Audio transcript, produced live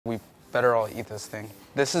We better all eat this thing.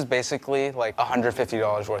 This is basically like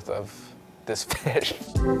 $150 worth of this fish.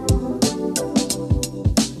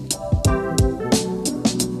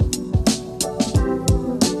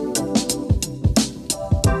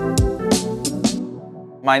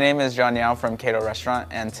 My name is Jon Yao from Cato Restaurant,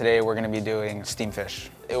 and today we're going to be doing steamed fish.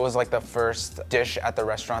 It was like the first dish at the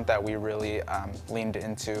restaurant that we really leaned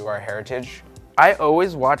into our heritage. I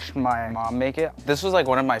always watched my mom make it. This was like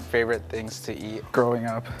one of my favorite things to eat growing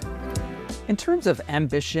up. In terms of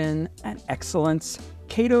ambition and excellence,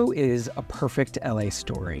 Cato is a perfect LA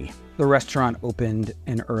story. The restaurant opened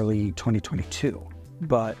in early 2022,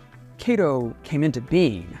 but Cato came into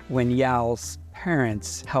being when Yao's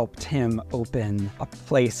parents helped him open a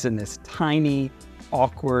place in this tiny,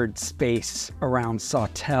 awkward space around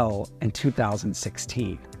Sawtell in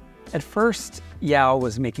 2016. At first, Yao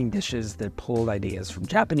was making dishes that pulled ideas from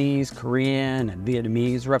Japanese, Korean, and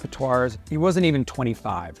Vietnamese repertoires. He wasn't even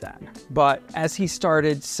 25 then. But as he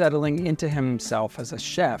started settling into himself as a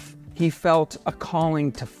chef, he felt a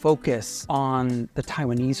calling to focus on the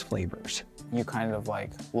Taiwanese flavors. You kind of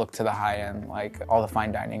like look to the high end, like all the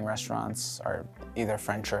fine dining restaurants are either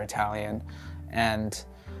French or Italian, and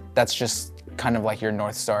that's just kind of like your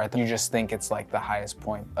North Star. You just think it's like the highest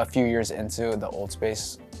point. A few years into the old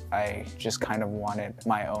space, I just kind of wanted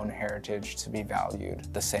my own heritage to be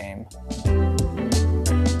valued the same.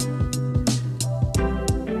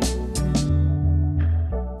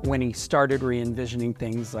 When he started re-envisioning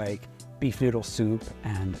things like beef noodle soup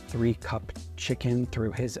and 3-cup chicken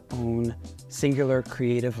through his own singular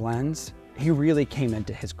creative lens, he really came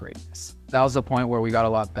into his greatness. That was the point where we got a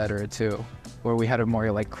lot better too, where we had a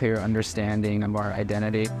more like clear understanding of our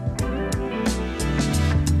identity.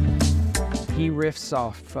 He riffs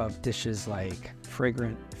off of dishes like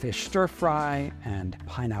fragrant fish stir fry and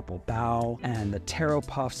pineapple bao and the taro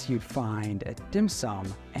puffs you'd find at dim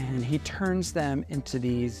sum, and he turns them into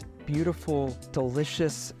these beautiful,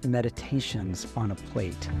 delicious meditations on a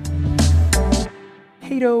plate.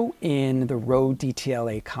 Cato in the Row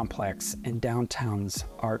DTLA complex in downtown's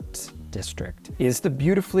Arts District is the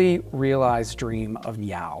beautifully realized dream of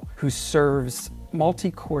Yao, who serves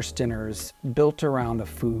multi-course dinners built around the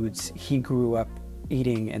foods he grew up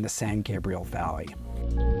eating in the San Gabriel Valley.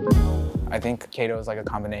 I think Cato is like a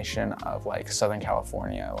combination of like Southern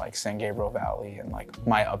California, like San Gabriel Valley, and like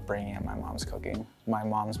my upbringing and my mom's cooking. My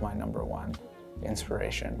mom's my #1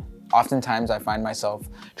 inspiration. Oftentimes I find myself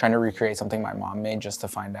trying to recreate something my mom made just to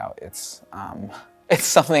find out it's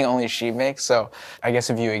something only she makes. So I guess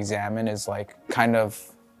if you examine is like kind of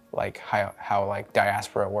like how like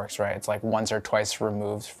diaspora works, right? It's like once or twice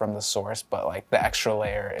removed from the source, but like the extra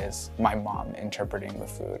layer is my mom interpreting the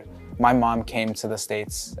food. My mom came to the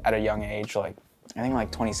States at a young age, like I think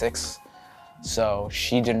like 26. So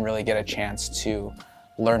she didn't really get a chance to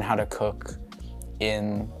learn how to cook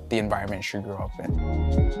in the environment she grew up in.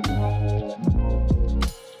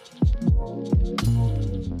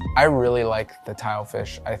 I really like the tile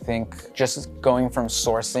fish. I think just going from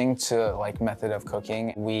sourcing to like method of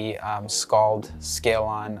cooking, we scald scale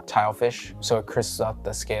on tile fish so it crisps up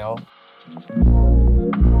the scale.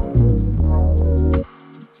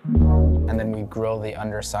 And then we grill the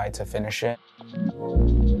underside to finish it.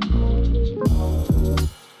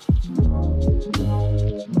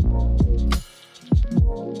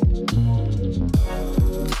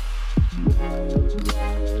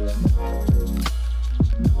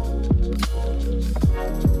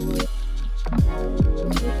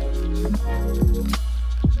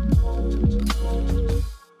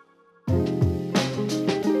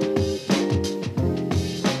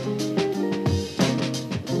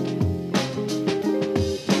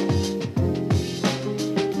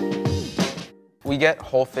 We get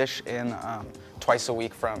whole fish in twice a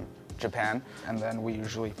week from Japan, and then we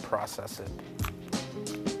usually process it.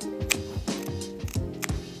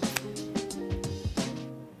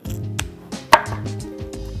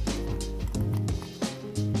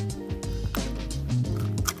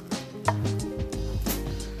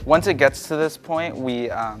 Once it gets to this point,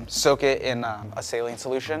 we soak it in a saline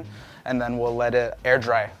solution, and then we'll let it air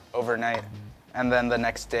dry overnight. And then the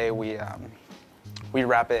next day, we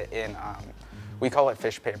wrap it in, we call it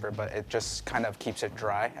fish paper, but it just kind of keeps it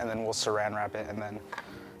dry, and then we'll saran wrap it, and then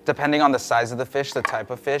depending on the size of the fish, the type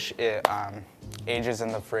of fish, it ages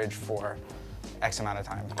in the fridge for X amount of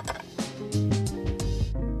time.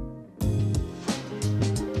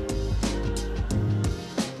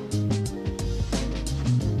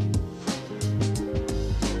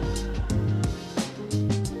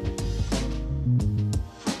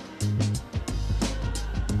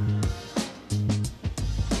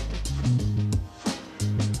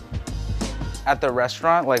 At the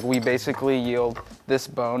restaurant, like we basically yield this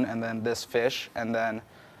bone and then this fish, and then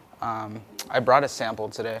I brought a sample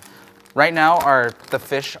today. Right now, the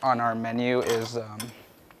fish on our menu is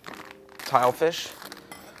tilefish.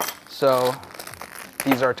 So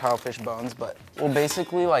these are tilefish bones, but we'll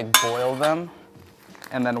basically like boil them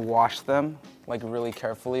and then wash them like really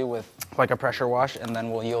carefully with like a pressure wash, and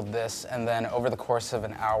then we'll yield this. And then over the course of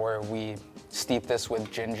an hour, we steep this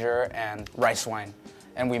with ginger and rice wine,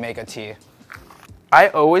 and we make a tea. I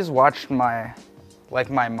always watched my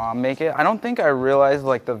mom make it. I don't think I realized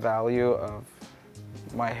like the value of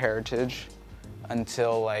my heritage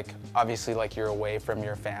until like obviously like you're away from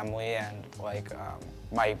your family, and like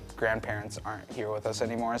my grandparents aren't here with us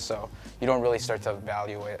anymore, so you don't really start to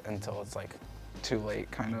value it until it's like too late,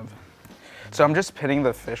 kind of. So I'm just pitting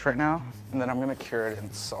the fish right now, and then I'm gonna cure it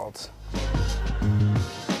in salt.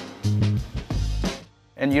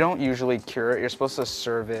 And you don't usually cure it, you're supposed to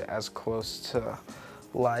serve it as close to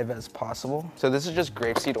live as possible. So this is just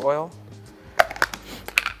grapeseed oil.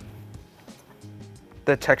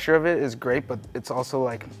 The texture of it is great, but it's also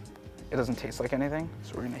like, it doesn't taste like anything.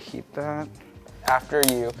 So we're gonna heat that. After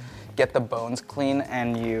you get the bones clean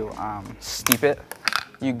and you steep it,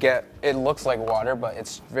 you get, it looks like water, but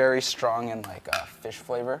it's very strong in like a fish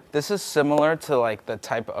flavor. This is similar to like the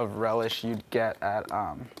type of relish you'd get at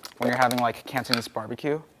when you're having like Cantonese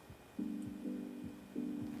barbecue.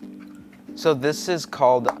 So this is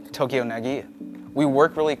called Tokyo Negi. We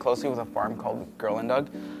work really closely with a farm called Girl and Doug,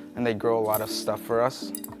 and they grow a lot of stuff for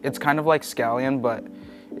us. It's kind of like scallion, but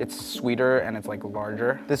it's sweeter and it's like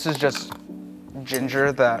larger. This is just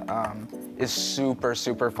ginger that is super,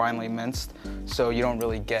 super finely minced, so you don't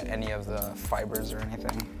really get any of the fibers or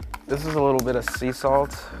anything. This is a little bit of sea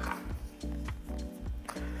salt.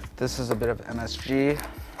 This is a bit of MSG.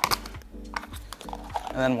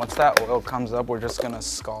 And then once that oil comes up, we're just gonna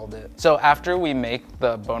scald it. So after we make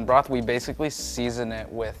the bone broth, we basically season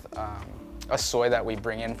it with a soy that we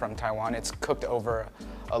bring in from Taiwan. It's cooked over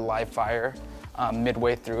a live fire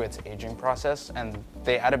midway through its aging process, and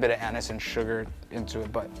they add a bit of anise and sugar into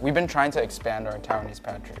it. But we've been trying to expand our Taiwanese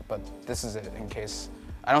pantry, but this is it in case.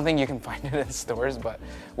 I don't think you can find it in stores, but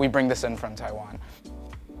we bring this in from Taiwan.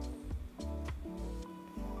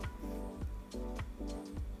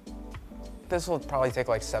 This will probably take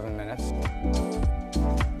like 7 minutes.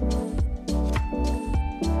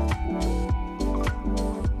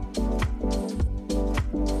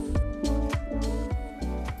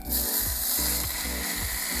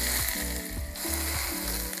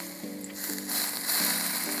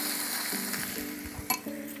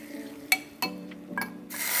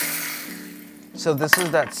 So this is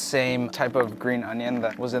that same type of green onion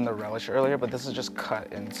that was in the relish earlier, but this is just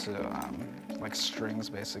cut into like strings,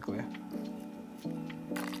 basically.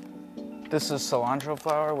 This is cilantro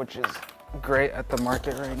flower, which is great at the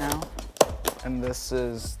market right now. And this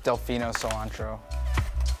is Delfino cilantro.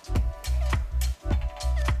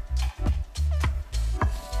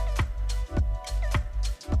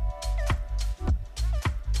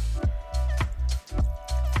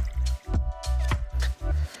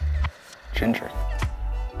 Ginger.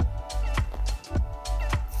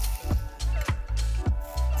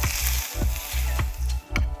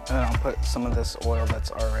 And then I'll put some of this oil that's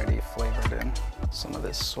already flavored in. Some of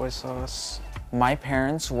this soy sauce. My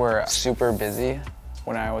parents were super busy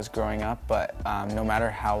when I was growing up, but no matter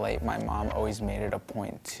how late, my mom always made it a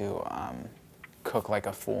point to cook like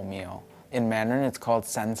a full meal. In Mandarin, it's called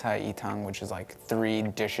sancai itang, which is like 3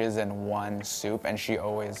 dishes in 1 soup, and she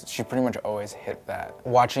pretty much always hit that.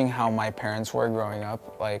 Watching how my parents were growing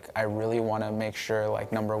up, like I really want to make sure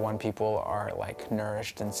like number 1, people are like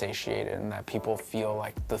nourished and satiated, and that people feel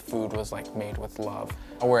like the food was like made with love.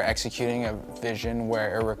 We're executing a vision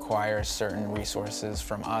where it requires certain resources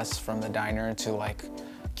from us, from the diner, to like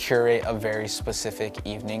curate a very specific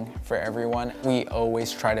evening for everyone. We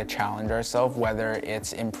always try to challenge ourselves, whether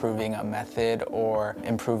it's improving a method or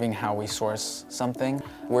improving how we source something.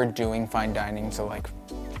 We're doing fine dining to like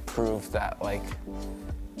prove that like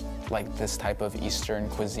this type of Eastern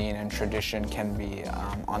cuisine and tradition can be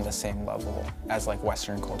on the same level as like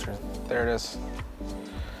Western culture. There it is.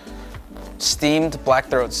 Steamed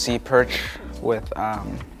Blackthroat Sea Perch with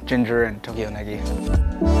ginger and Tokyo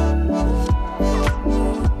Negi.